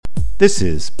This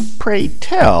is Pray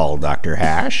Tell Dr.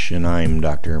 Hash, and I'm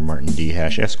Dr. Martin D.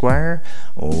 Hash, Esquire,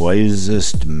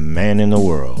 wisest man in the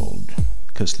world.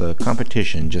 'Cause the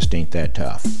competition just ain't that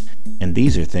tough. And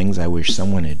these are things I wish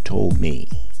someone had told me.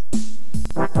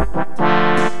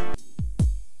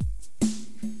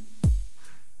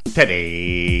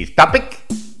 Today's topic: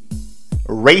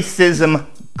 racism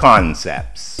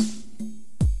concepts.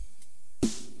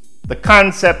 The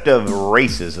concept of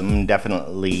racism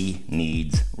definitely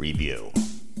needs review.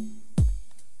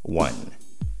 1.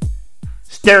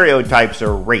 Stereotypes are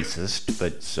racist,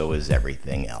 but so is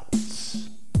everything else.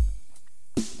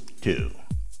 2.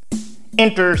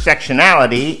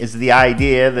 Intersectionality is the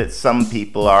idea that some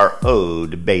people are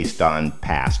owed based on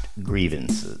past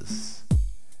grievances.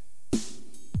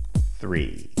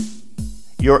 3.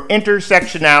 Your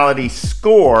intersectionality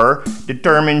score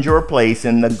determines your place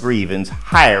in the grievance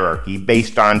hierarchy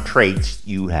based on traits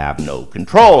you have no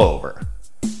control over,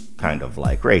 kind of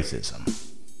like racism.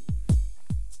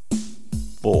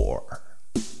 4.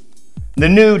 The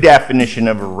new definition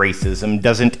of racism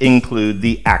doesn't include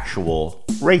the actual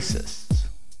racists.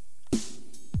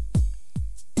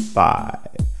 5.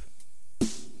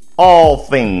 All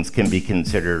things can be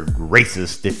considered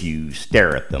racist if you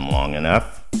stare at them long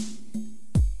enough.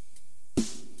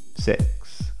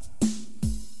 6.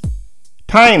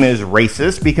 Time is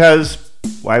racist because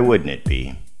why wouldn't it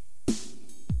be?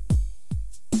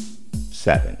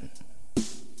 7.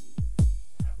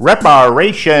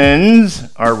 Reparations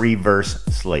are reverse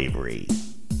slavery.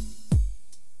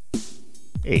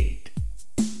 8.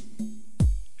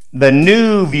 The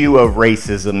new view of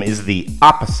racism is the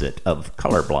opposite of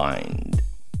colorblind.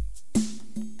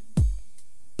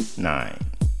 9.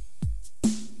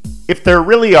 If there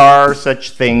really are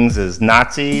such things as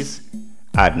Nazis,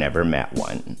 I've never met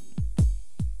one.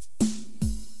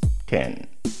 10.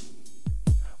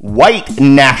 White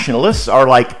nationalists are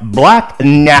like black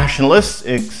nationalists,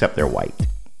 except they're white.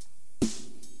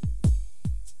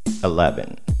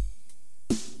 11.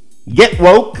 Get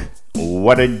woke,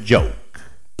 what a joke.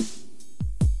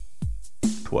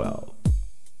 12.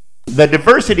 The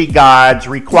diversity gods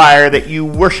require that you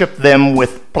worship them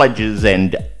with pledges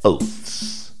and oaths.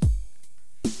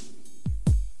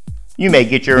 You may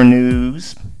get your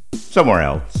news somewhere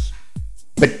else,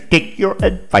 but take your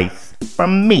advice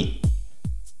from me,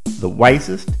 the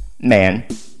wisest man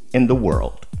in the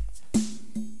world.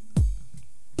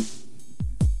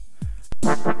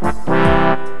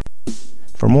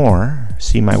 For more,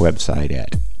 see my website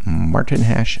at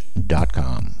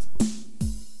martinhash.com.